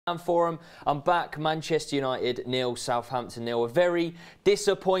For them. I'm back. Manchester United 0, Southampton 0. A very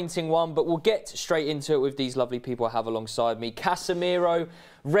disappointing one, but we'll get straight into it with these lovely people I have alongside me. Casemiro,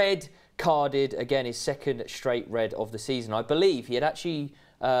 red carded, again his second straight red of the season. I believe he had actually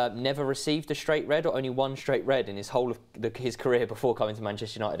never received a straight red, or only one straight red in his whole of his career before coming to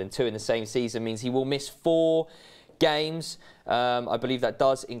Manchester United, and 2 in the same season means he will miss 4 games. I believe that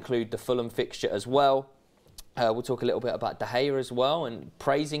does include the Fulham fixture as well. We'll talk a little bit about De Gea as well, and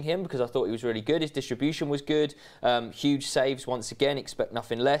praising him because I thought he was really good. His distribution was good. Huge saves once again, expect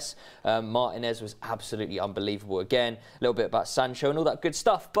nothing less. Martinez was absolutely unbelievable again. A little bit about Sancho and all that good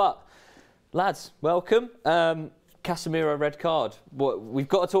stuff. But, lads, welcome. Casemiro red card. We've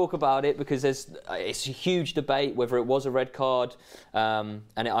got to talk about it because it's a huge debate whether it was a red card.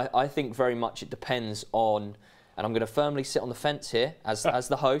 I think very much it depends on... And I'm going to firmly sit on the fence here as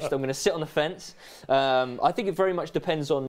the host. I'm going to sit on the fence. I think it very much depends on